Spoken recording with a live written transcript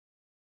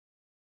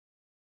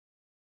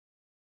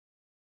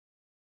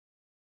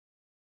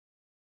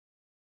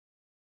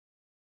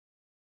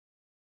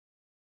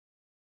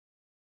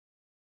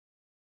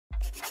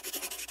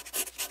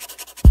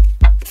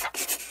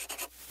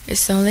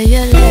It's only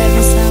 11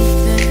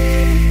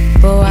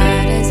 something, but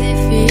why does it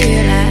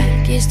feel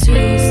like it's 2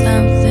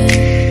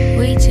 something?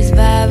 We just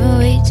vibing,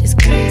 we just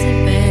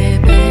cruising,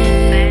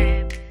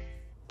 baby.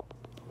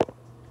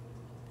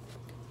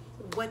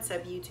 What's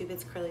up, YouTube?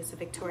 It's Cralisa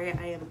Victoria.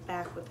 I am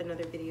back with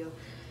another video.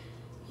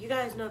 You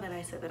guys know that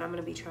I said that I'm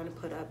going to be trying to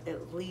put up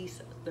at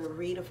least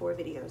 3 to 4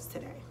 videos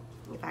today.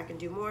 If I can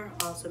do more,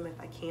 awesome. If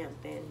I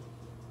can't, then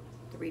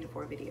 3 to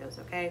 4 videos,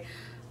 okay?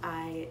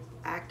 I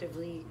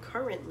actively,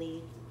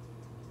 currently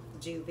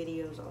do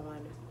videos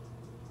on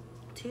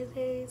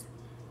Tuesdays,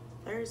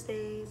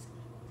 Thursdays,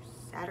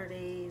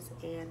 Saturdays,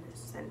 and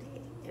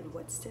Sunday. And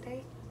what's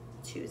today?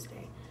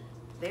 Tuesday.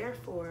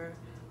 Therefore,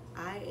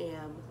 I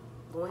am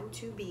going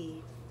to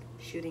be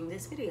shooting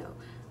this video.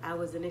 I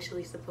was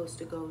initially supposed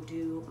to go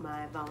do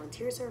my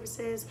volunteer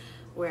services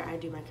where I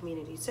do my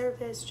community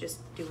service, just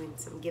doing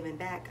some giving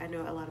back. I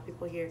know a lot of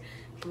people hear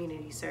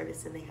community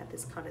service and they have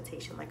this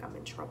connotation like I'm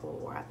in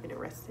trouble or I've been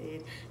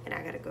arrested and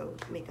I gotta go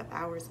make up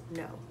hours.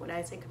 No, when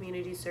I say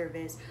community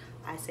service,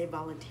 I say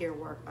volunteer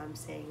work. I'm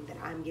saying that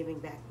I'm giving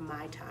back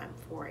my time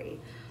for a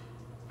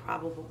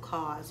probable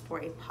cause, for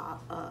a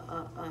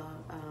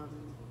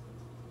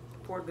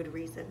for good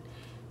reason.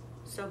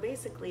 So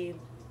basically,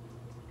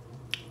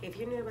 if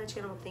you're new to my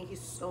channel, thank you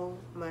so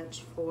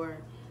much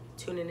for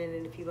tuning in,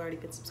 and if you've already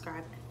been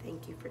subscribed,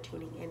 thank you for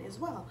tuning in as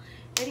well.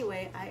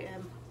 Anyway, I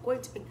am going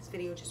to make this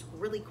video just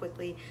really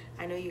quickly.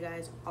 I know you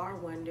guys are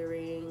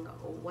wondering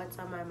what's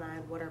on my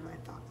mind, what are my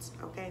thoughts,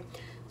 okay?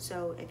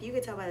 So if you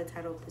could tell by the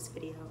title of this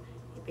video,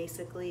 it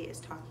basically is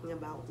talking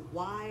about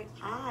why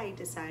I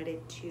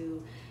decided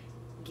to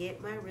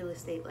get my real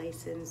estate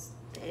license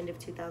the end of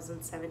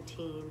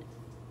 2017,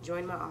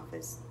 join my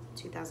office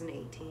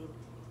 2018,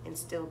 and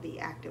still be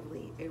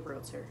actively a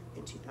realtor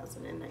in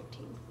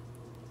 2019.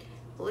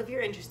 Well, if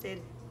you're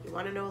interested, you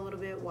want to know a little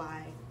bit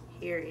why,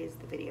 here is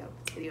the video.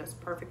 This video is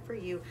perfect for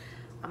you.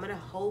 I'm gonna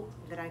hope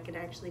that I can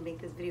actually make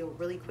this video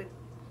really quick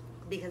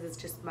because it's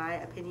just my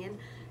opinion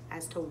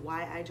as to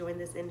why I joined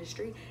this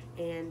industry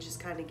and just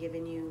kind of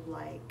giving you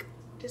like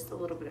just a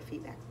little bit of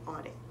feedback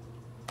on it.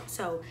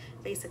 So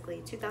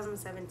basically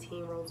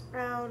 2017 rolls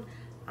around.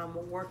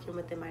 I'm working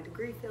within my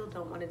degree field,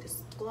 don't want to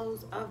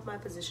disclose of my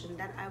position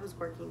that I was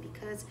working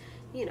because,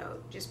 you know,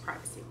 just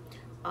privacy.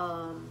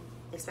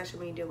 Especially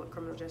when you deal with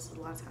criminal justice, a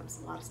lot of times,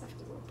 a lot of stuff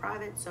is more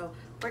private. So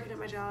working at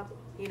my job,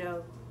 you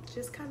know,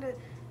 just kind of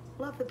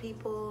love the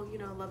people, you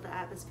know, love the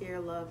atmosphere,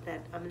 love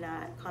that I'm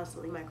not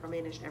constantly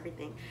micromanaged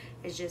everything.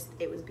 It's just,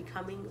 it was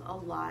becoming a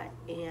lot,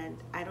 and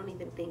I don't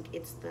even think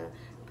it's the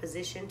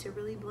position to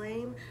really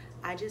blame.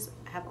 I just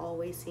have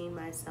always seen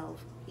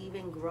myself,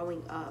 even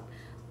growing up,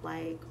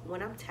 like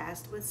when I'm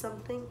tasked with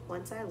something,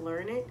 once I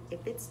learn it,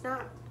 if it's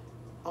not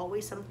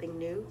always something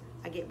new,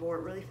 I get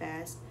bored really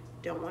fast.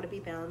 Don't want to be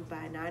bound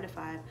by a 9 to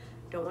 5.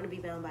 Don't want to be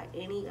bound by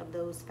any of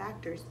those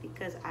factors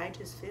because I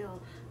just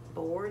feel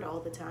bored all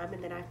the time.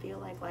 And then I feel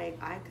like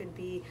I could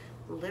be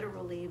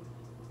literally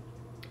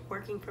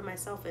working for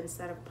myself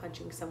instead of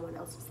punching someone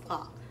else's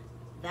clock.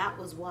 That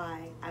was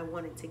why I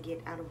wanted to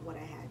get out of what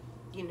I had,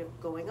 you know,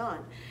 going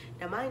on.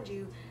 Now, mind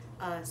you,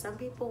 some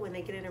people, when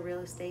they get into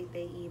real estate,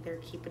 they either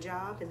keep a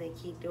job and they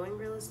keep doing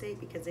real estate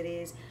because it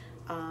is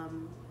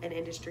an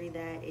industry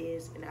that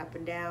is an up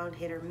and down,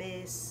 hit or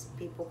miss.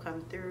 People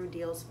come through,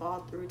 deals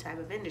fall through type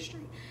of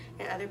industry.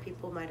 And other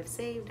people might have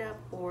saved up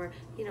or,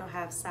 you know,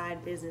 have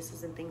side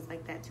businesses and things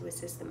like that to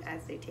assist them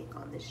as they take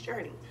on this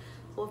journey.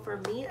 Well,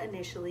 for me,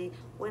 initially,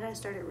 when I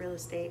started real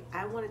estate,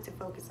 I wanted to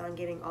focus on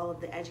getting all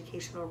of the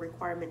educational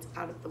requirements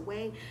out of the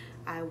way.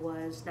 I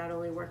was not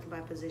only working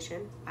my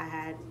position, I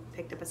had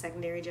picked up a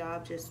secondary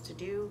job just to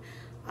do.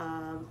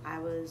 I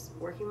was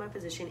working my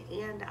position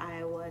and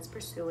I was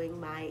pursuing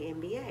my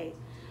MBA.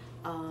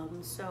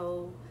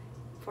 So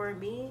for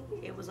me,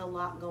 it was a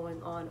lot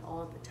going on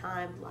all the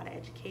time, a lot of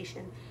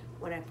education.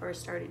 When I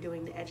first started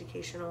doing the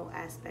educational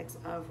aspects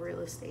of real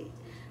estate,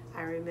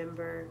 I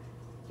remember,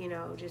 you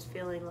know, just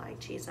feeling like,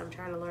 geez, I'm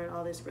trying to learn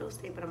all this real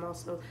estate, but I'm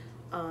also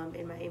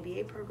in my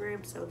MBA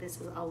program. So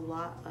this is a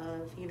lot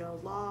of, you know,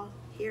 law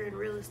here in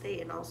real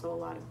estate and also a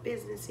lot of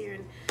business here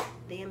in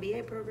the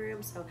MBA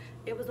program. So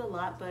it was a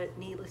lot, but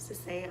needless to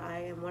say, I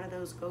am one of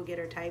those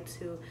go-getter types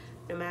who,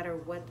 no matter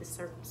what the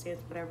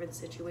circumstance, whatever the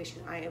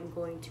situation, I am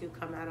going to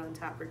come out on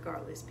top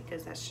regardless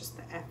because that's just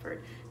the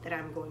effort that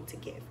I'm going to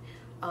give.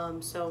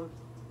 So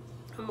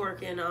I'm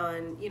working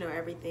on, you know,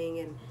 everything,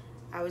 and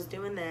I was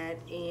doing that,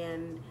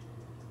 and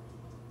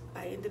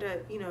I ended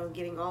up, you know,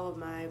 getting all of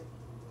my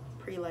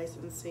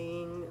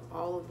pre-licensing,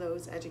 all of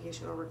those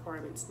educational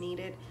requirements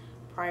needed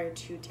prior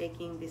to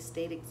taking the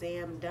state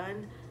exam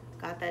done.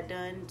 Got that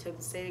done, took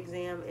the state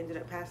exam, ended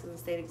up passing the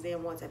state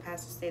exam. Once I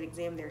passed the state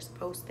exam, there's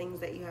post things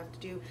that you have to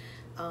do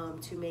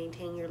to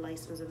maintain your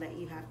license and that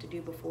you have to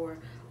do before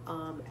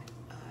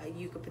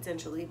you could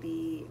potentially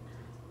be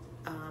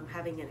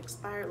having an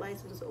expired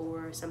license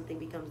or something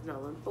becomes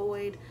null and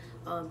void,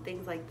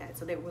 things like that.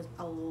 So there was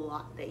a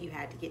lot that you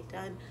had to get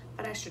done,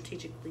 but I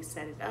strategically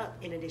set it up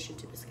in addition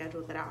to the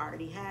schedule that I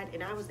already had,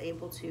 and I was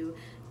able to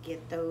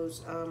get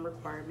those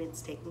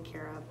requirements taken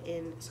care of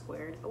and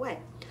squared away.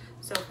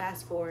 So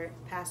fast forward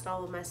past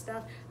all of my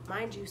stuff,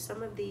 mind you,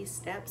 some of these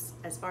steps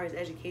as far as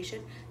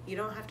education, you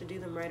don't have to do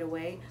them right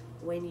away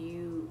when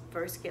you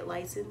first get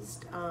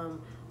licensed,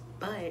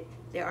 but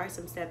there are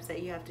some steps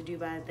that you have to do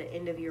by the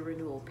end of your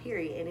renewal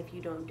period, and if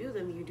you don't do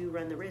them, you do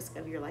run the risk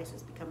of your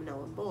license becoming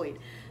null and void.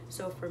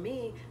 So for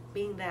me,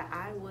 being that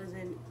I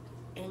wasn't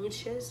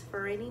anxious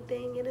for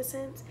anything in a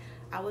sense,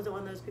 I wasn't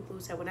one of those people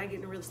who said, when I get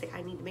into real estate,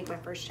 I need to make my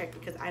first check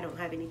because I don't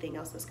have anything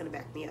else that's going to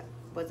back me up.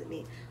 Wasn't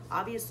me.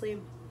 Obviously,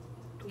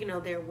 you know,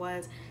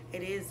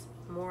 it is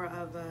more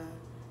of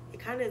it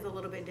kind of is a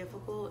little bit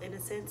difficult in a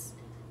sense,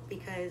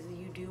 because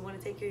you do want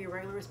to take care of your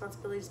regular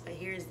responsibilities, but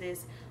here's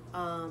this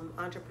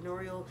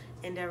entrepreneurial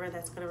endeavor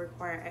that's going to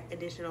require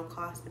additional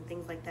costs and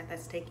things like that,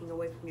 that's taking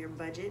away from your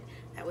budget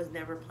that was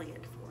never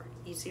planned for.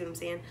 You see what I'm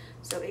saying?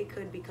 So it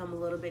could become a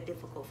little bit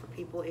difficult for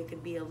people. It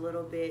could be a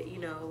little bit, you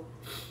know,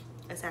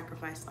 a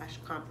sacrifice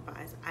 /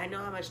 compromise. I know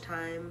how much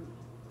time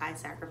I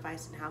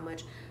sacrificed and how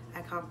much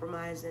I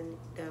compromised and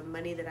the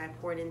money that I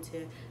poured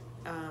into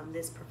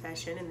this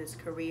profession and this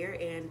career,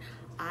 and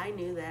I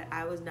knew that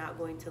I was not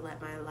going to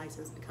let my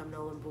license become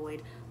null and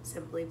void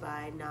simply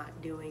by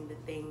not doing the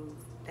things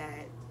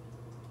that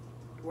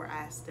were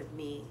asked of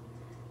me.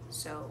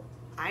 So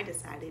I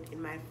decided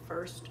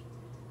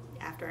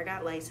after I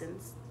got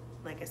licensed,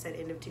 like I said,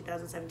 end of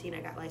 2017,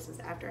 I got licensed.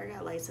 After I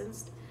got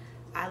licensed,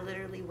 I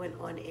literally went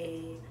on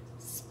a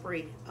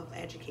spree of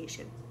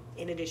education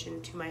in addition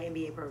to my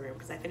MBA program,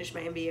 because I finished my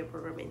MBA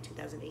program in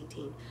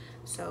 2018.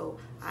 So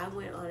I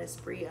went on a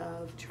spree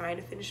of trying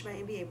to finish my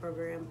MBA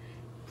program,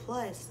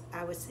 plus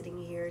I was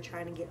sitting here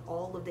trying to get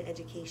all of the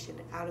education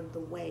out of the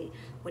way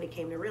when it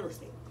came to real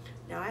estate.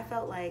 Now I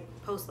felt like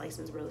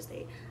post-license real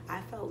estate,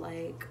 I felt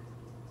like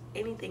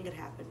anything could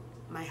happen.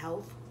 My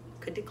health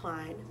could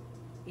decline,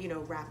 you know,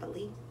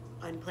 rapidly,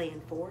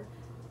 unplanned for.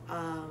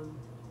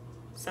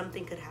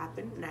 Something could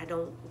happen and I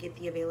don't get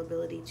the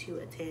availability to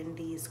attend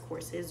these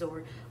courses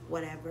or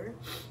whatever,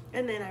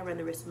 and then I run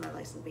the risk of my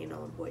license being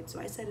null and void.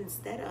 So I said,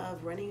 instead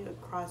of running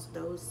across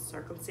those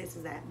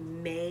circumstances that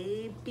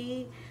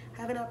maybe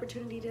have an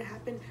opportunity to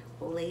happen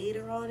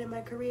later on in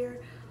my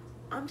career,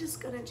 I'm just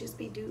gonna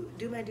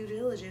do my due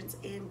diligence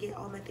and get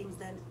all my things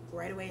done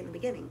right away in the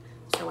beginning.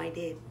 So I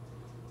did.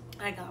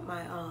 I got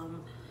my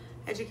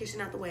education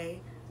out the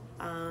way.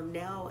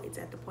 Now it's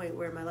at the point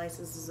where my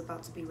license is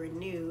about to be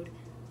renewed,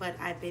 but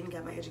I've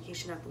got my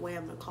education out the way.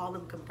 I'm gonna call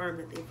them, confirm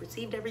that they've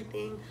received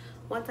everything.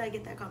 Once I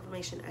get that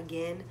confirmation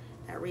again,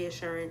 that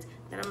reassurance,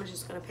 then I'm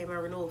just gonna pay my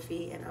renewal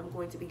fee and I'm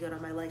going to be good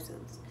on my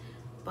license.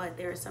 But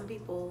there are some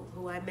people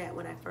who I met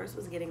when I first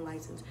was getting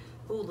licensed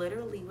who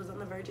literally was on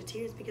the verge of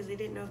tears because they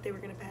didn't know if they were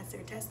gonna pass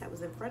their test that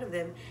was in front of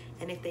them.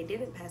 And if they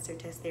didn't pass their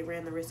test, they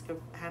ran the risk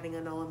of having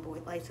a null and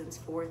void license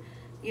for,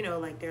 you know,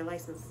 like their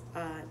license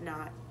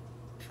not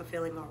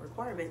fulfilling all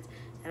requirements.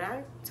 And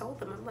I told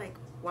them, I'm like,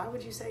 why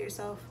would you set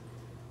yourself...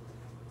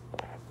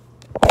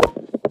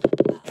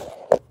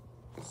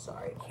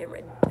 Sorry,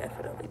 camera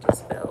definitely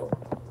just fell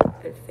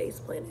and face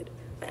planted.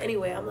 But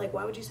anyway, I'm like,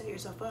 why would you set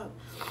yourself up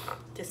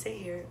to sit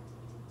here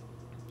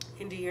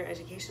and do your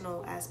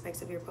educational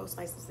aspects of your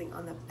post-licensing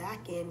on the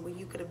back end when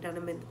you could have done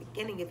them in the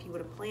beginning if you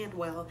would have planned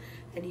well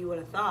and you would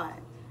have thought?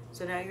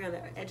 So now you're on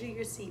the edge of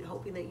your seat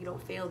hoping that you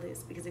don't fail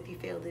this, because if you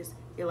fail this,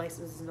 your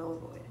license is null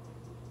and void.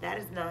 That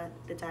is not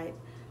the type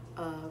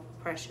of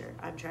pressure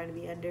I'm trying to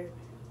be under.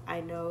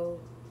 I know,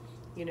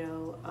 you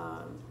know,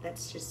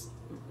 that's just,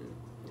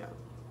 no.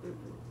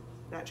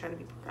 Not trying to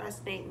be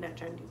procrastinating, not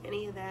trying to do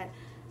any of that.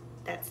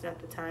 That's not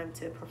the time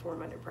to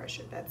perform under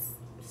pressure. That's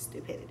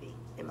stupidity,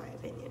 in my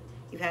opinion.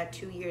 You've had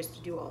 2 years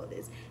to do all of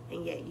this,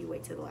 and yet you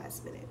wait till the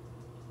last minute.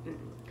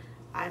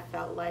 I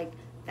felt like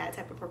that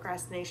type of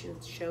procrastination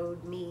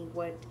showed me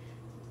what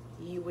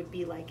you would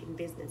be like in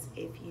business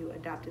if you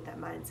adopted that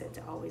mindset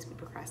to always be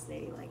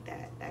procrastinating like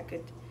that. That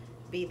could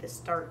be the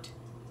start.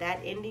 That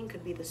ending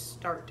could be the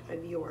start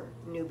of your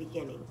new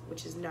beginning,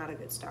 which is not a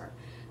good start.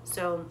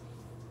 So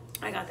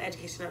I got the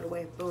education out of the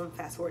way. Boom,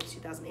 fast forward to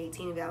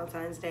 2018,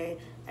 Valentine's Day.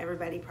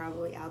 Everybody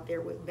probably out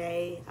there with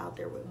bae, out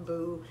there with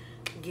boo,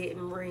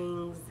 getting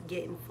rings,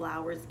 getting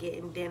flowers,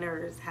 getting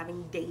dinners,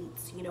 having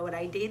dates. You know what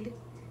I did?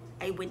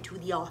 I went to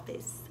the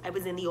office. I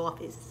was in the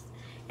office.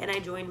 And I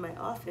joined my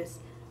office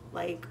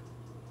like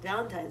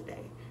Valentine's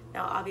Day.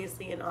 Now,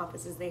 obviously, in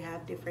offices, they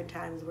have different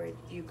times where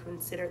you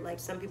consider, like,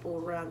 some people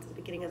will run to the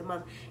beginning of the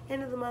month,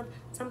 end of the month,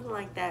 something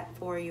like that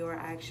for your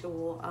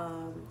actual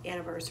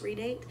anniversary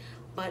date.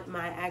 But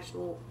my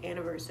actual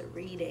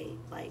anniversary date,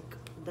 like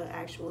the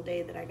actual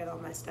day that I got all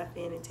my stuff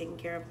in and taken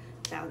care of,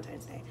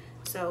 Valentine's Day.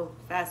 So,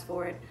 fast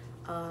forward,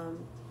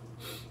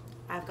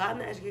 I've gotten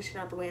the education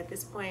out the way at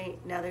this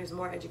point. Now there's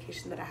more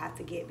education that I have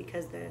to get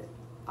because the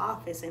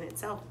office in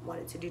itself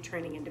wanted to do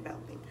training and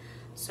developing.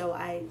 So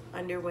I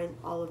underwent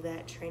all of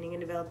that training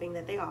and developing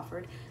that they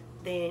offered.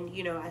 then,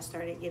 you know, I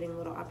started getting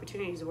little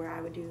opportunities where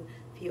I would do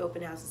a few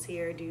open houses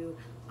here, do,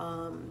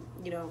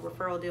 you know,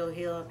 referral deal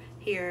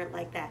here,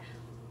 like that.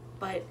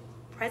 But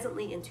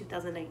presently in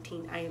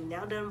 2019, I am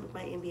now done with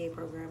my MBA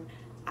program.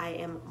 I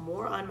am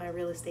more on my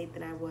real estate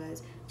than I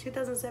was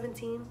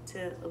 2017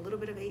 to a little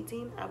bit of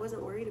 18. I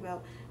wasn't worried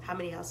about how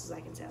many houses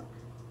I can sell.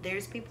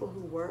 There's people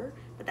who were,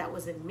 but that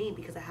wasn't me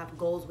because I have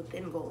goals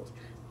within goals.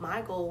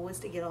 My goal was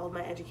to get all of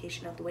my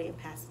education out the way and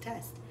pass the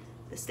test,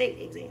 the state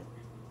exam.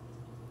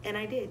 And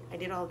I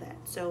did all that.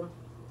 So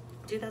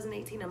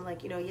 2018, I'm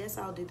like, you know, yes,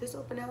 I'll do this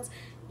open house.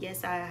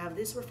 Yes, I have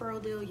this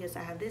referral deal. Yes, I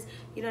have this,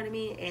 you know what I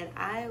mean? And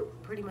I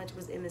pretty much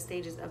was in the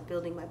stages of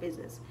building my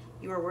business.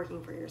 You are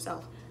working for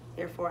yourself.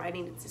 Therefore, I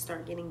needed to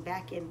start getting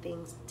back end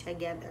things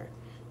together.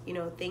 You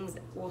know, things,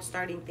 well,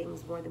 starting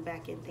things more than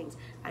back end things.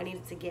 I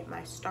needed to get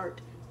my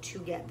start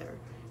together.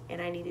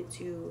 And I needed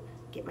to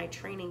get my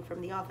training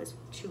from the office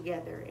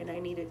together. And I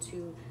needed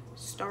to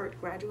start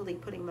gradually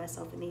putting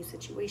myself in these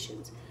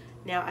situations.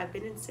 Now, I've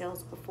been in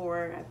sales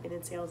before. I've been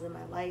in sales in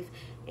my life,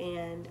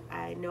 and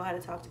I know how to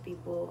talk to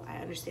people. I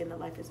understand that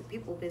life is a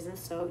people business,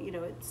 so, you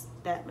know, it's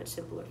that much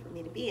simpler for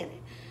me to be in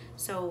it.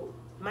 So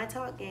my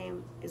talk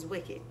game is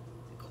wicked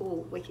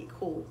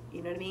cool,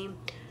 you know what I mean?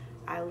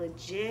 I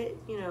legit,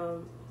 you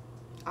know,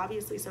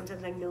 obviously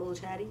sometimes I can get a little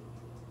chatty,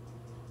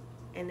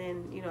 and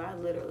then, you know, I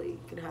literally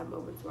can have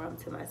moments where I'm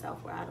to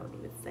myself where I don't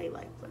even say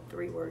like but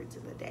 3 words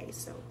in the day.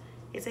 So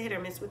it's a hit or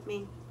miss with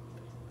me.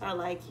 I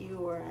like you,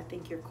 or I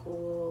think you're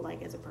cool,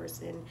 like as a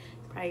person.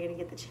 You're probably gonna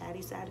get the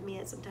chatty side of me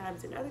at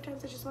sometimes, and other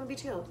times I just want to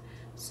be chilled.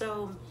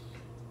 So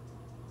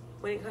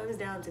when it comes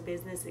down to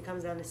business, it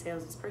comes down to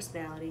sales, it's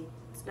personality.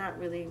 It's not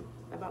really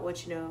about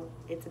what you know,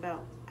 it's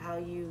about how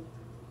you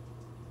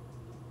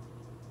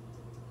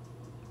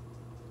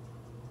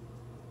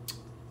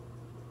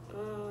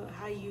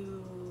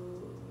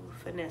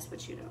finesse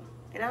what you know.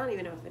 And I don't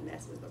even know if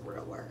finesse is the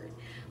real word,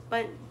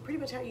 but pretty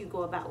much how you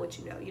go about what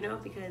you know,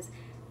 because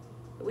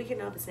we can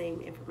know the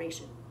same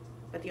information,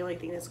 but the only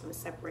thing that's going to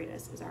separate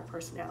us is our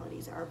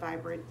personalities, our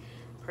vibrant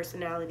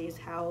personalities,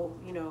 how,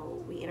 you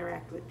know, we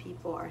interact with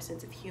people, our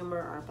sense of humor,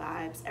 our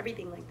vibes,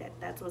 everything like that.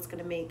 That's what's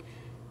going to make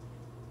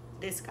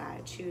this guy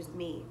choose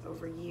me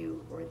over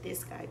you, or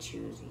this guy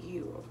choose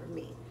you over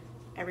me.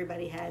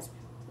 Everybody has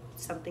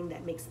something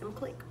that makes them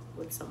click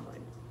with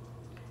someone.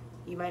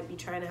 You might be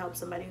trying to help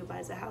somebody who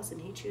buys a house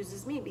and he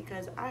chooses me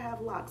because I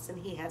have locks and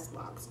he has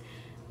locks.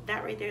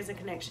 That right there is a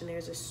connection.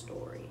 There's a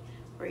story.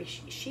 Or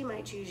she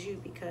might choose you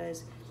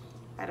because,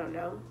 I don't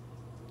know,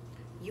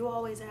 you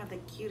always have the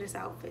cutest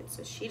outfits,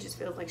 so she just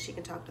feels like she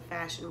can talk to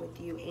fashion with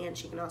you, and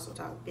she can also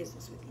talk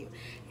business with you.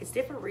 It's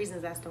different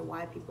reasons as to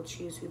why people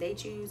choose who they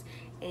choose,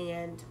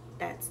 and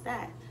that's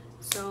that.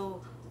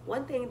 So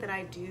one thing that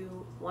I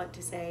do want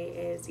to say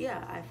is,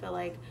 yeah, I feel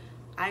like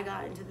I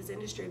got into this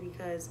industry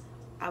because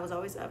I was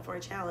always up for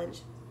a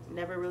challenge.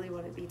 Never really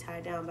wanted to be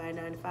tied down by a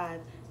 9 to 5.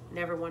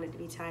 Never wanted to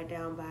be tied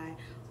down by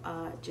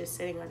just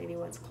sitting on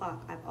anyone's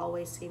clock. I've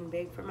always seen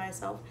big for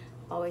myself.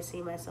 Always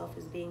seen myself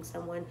as being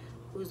someone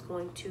who's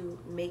going to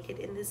make it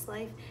in this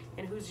life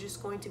and who's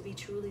just going to be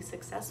truly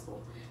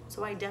successful.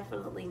 So I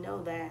definitely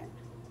know that,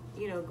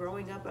 you know,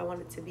 growing up, I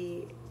wanted to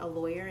be a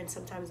lawyer, and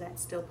sometimes that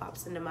still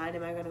pops into mind.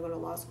 Am I going to go to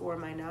law school or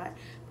am I not?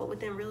 But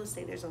within real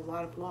estate, there's a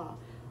lot of law.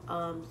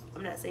 I'm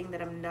not saying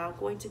that I'm not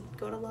going to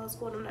go to law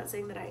school, and I'm not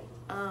saying that I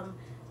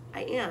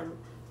am.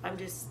 I'm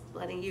just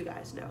letting you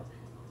guys know.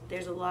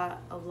 There's a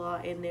lot of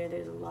law in there.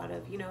 There's a lot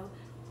of, you know,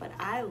 but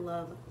I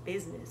love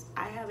business.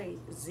 I have a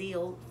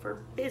zeal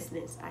for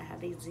business. I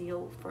have a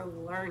zeal for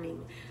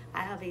learning.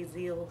 I have a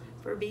zeal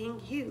for being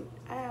cute.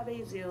 I have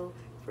a zeal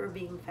for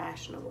being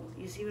fashionable.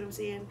 You see what I'm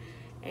saying?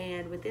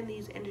 And within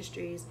these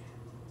industries,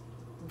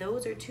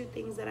 those are 2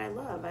 things that I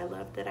love. I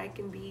love that I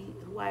can be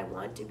who I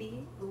want to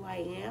be, who I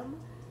am,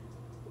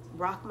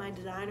 rock my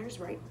designers,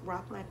 right?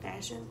 Rock my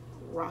fashion,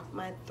 rock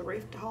my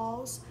thrift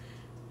hauls,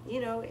 you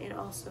know, and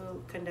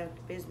also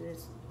conduct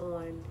business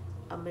on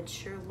a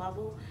mature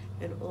level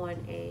and on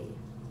a,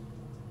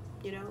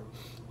 you know,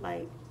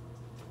 like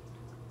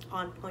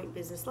on point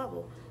business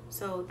level.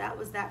 So that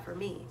was that for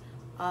me.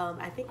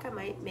 I think I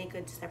might make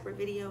a separate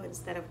video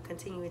instead of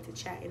continuing to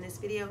chat in this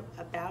video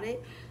about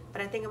it,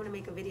 but I think I'm gonna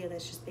make a video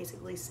that's just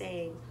basically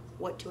saying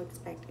what to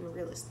expect in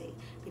real estate,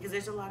 because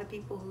there's a lot of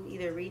people who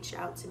either reach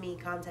out to me,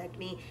 contact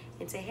me,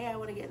 and say, hey, I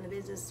want to get in the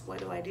business, what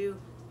do I do?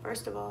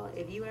 First of all,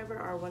 if you ever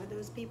are one of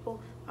those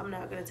people, I'm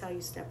not going to tell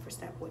you step for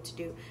step what to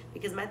do,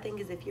 because my thing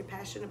is, if you're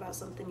passionate about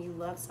something, you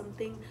love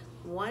something,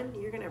 1,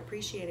 you're going to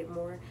appreciate it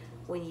more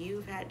when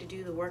you've had to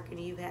do the work and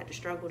you've had to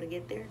struggle to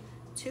get there.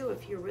 2,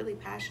 if you're really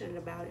passionate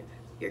about it,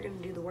 you're going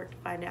to do the work to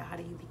find out how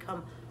do you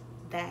become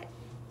that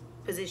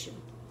position,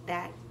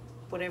 that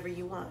whatever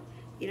you want.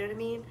 You know what I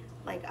mean?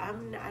 Like, I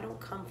don't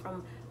come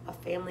from a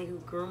family who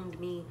groomed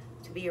me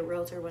to be a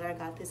realtor when I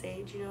got this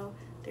age, you know?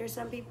 There's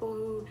some people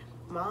who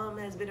mom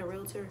has been a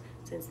realtor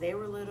since they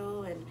were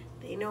little, and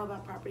they know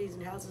about properties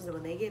and houses, and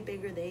when they get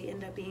bigger, they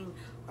end up being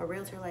a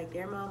realtor like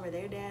their mom or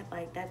their dad.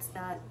 Like, that's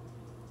not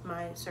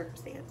my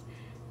circumstance.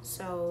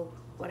 So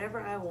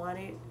whatever I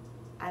wanted,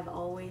 I've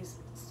always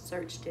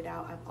searched it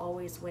out. I've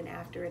always went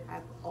after it.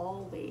 I've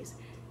always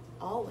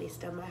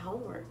done my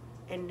homework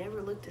and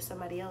never looked to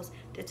somebody else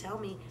to tell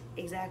me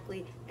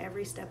exactly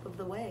every step of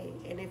the way.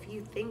 And if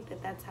you think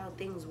that that's how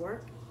things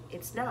work,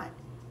 it's not.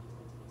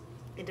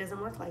 It doesn't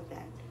work like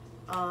that.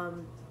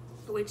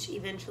 Which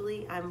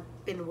eventually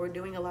we're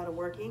doing a lot of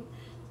working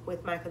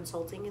with my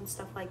consulting and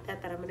stuff like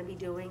that I'm going to be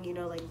doing, you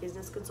know, like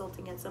business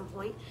consulting at some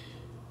point.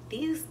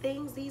 These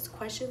things, these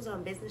questions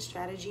on business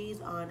strategies,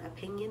 on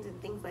opinions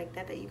and things like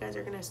that you guys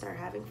are going to start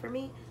having for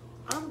me,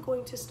 I'm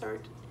going to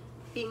start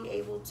being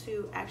able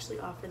to actually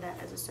offer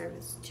that as a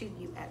service to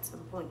you at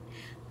some point.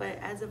 But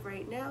as of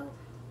right now,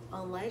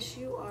 unless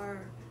you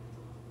are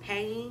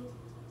paying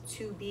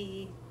to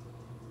be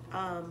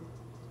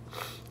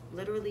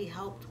literally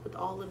helped with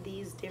all of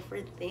these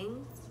different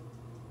things,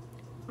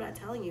 I'm not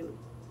telling you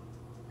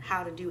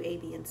how to do A,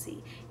 B, and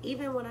C.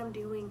 Even when I'm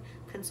doing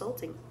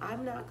consulting,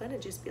 I'm not gonna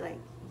just be like,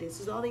 this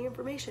is all the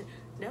information.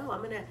 No,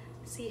 I'm gonna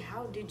see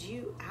how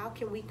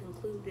can we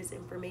conclude this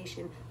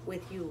information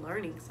with you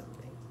learning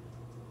something.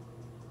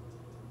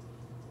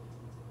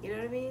 You know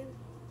what I mean?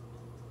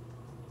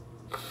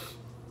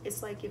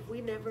 It's like if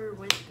we never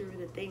went through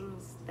the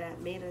things that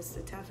made us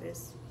the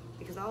toughest,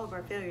 because all of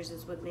our failures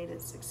is what made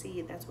us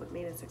succeed. That's what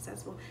made us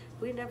successful.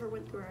 If we never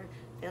went through our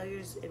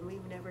failures and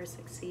we've never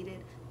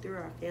succeeded through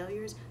our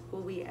failures,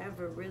 will we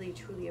ever really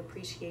truly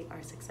appreciate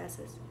our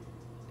successes?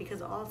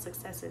 Because all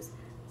successes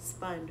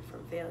spun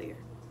from failure.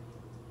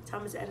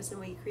 Thomas Edison,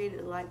 when he created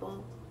the light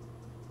bulb,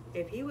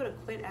 if he would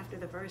have quit after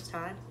the first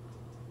time,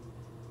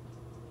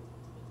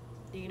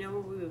 do you know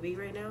where we would be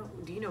right now?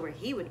 Do you know where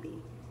he would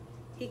be?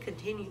 He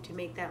continued to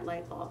make that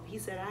light bulb. He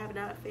said, I have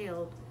not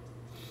failed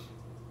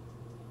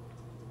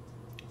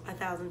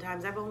 1,000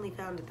 times. I've only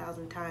found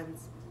 1,000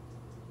 times.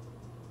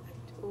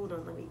 Hold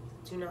on,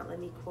 do not let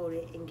me quote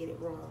it and get it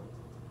wrong.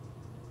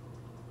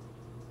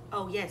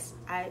 Oh yes,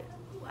 I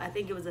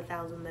think it was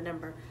 1,000, the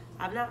number.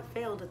 I've not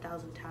failed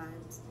 1,000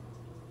 times.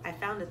 I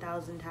found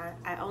 1,000 times.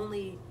 I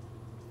only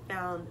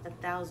found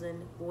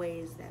 1,000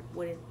 ways that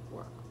wouldn't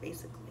work,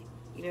 basically.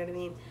 You know what I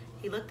mean?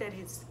 He looked at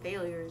his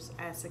failures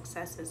as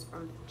successes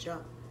from the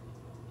jump.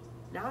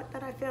 Not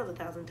that I failed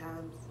 1,000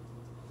 times,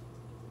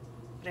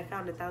 but I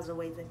found 1,000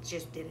 ways that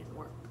just didn't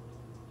work.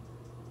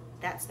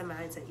 That's the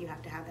mindset you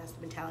have to have. That's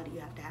the mentality you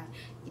have to have.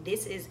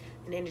 This is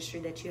an industry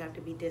that you have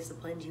to be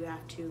disciplined. You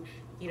have to,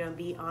 you know,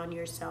 be on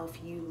yourself.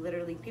 You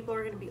literally, people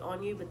are going to be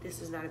on you, but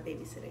this is not a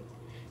babysitting.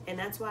 And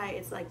that's why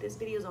it's like this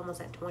video is almost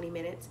at 20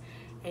 minutes,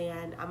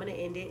 and I'm going to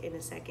end it in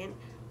a second.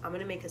 I'm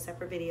going to make a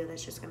separate video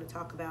that's just going to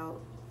talk about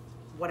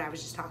what I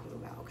was just talking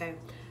about, okay?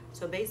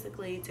 So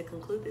basically, to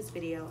conclude this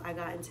video, I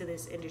got into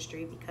this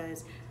industry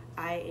because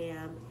I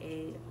am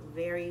a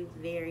very,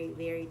 very,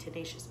 very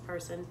tenacious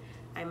person.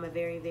 I'm a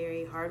very,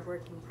 very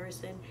hardworking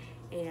person,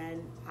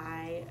 and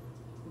I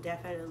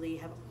definitely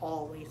have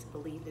always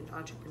believed in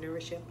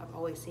entrepreneurship. I've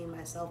always seen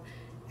myself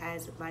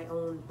as my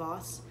own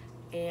boss,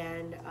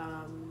 and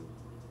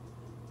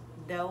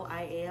though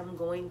I am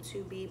going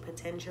to be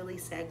potentially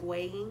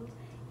segueing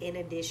in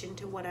addition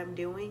to what I'm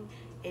doing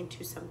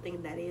into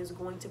something that is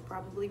going to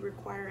probably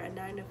require a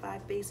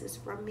 9-to-5 basis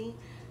from me,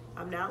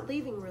 I'm not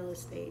leaving real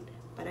estate,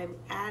 but I'm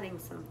adding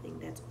something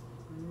that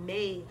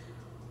may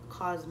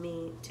cause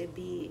me to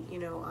be, you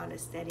know, on a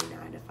steady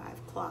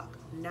 9-to-5 clock,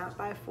 not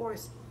by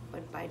force,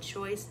 but by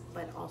choice,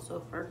 but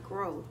also for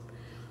growth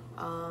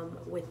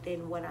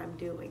within what I'm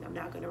doing. I'm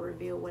not going to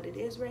reveal what it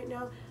is right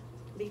now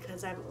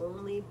because I've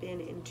only been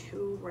in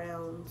 2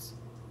 rounds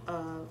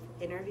of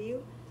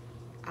interview.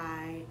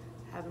 I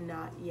have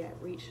not yet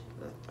reached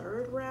the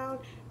 3rd round,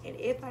 and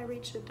if I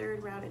reach the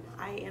 3rd round and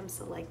I am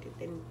selected,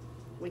 then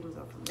we can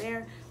go from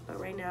there. But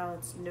right now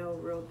it's no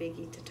real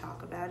biggie to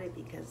talk about it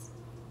because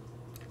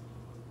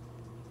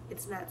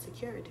it's not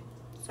secured.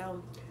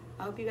 So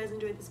I hope you guys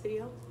enjoyed this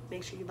video.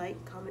 Make sure you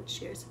like, comment,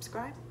 share,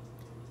 subscribe.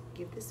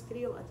 Give this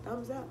video a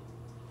thumbs up,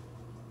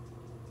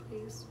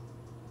 please.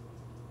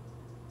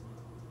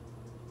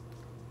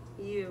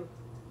 You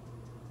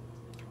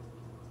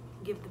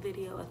give the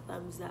video a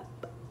thumbs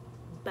up,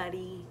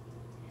 buddy.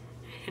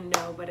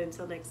 No, but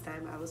until next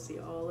time, I will see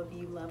all of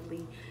you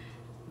lovely,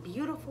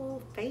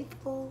 beautiful,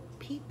 faithful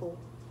people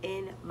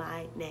in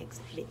my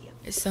next video.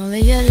 It's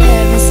only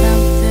 11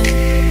 something.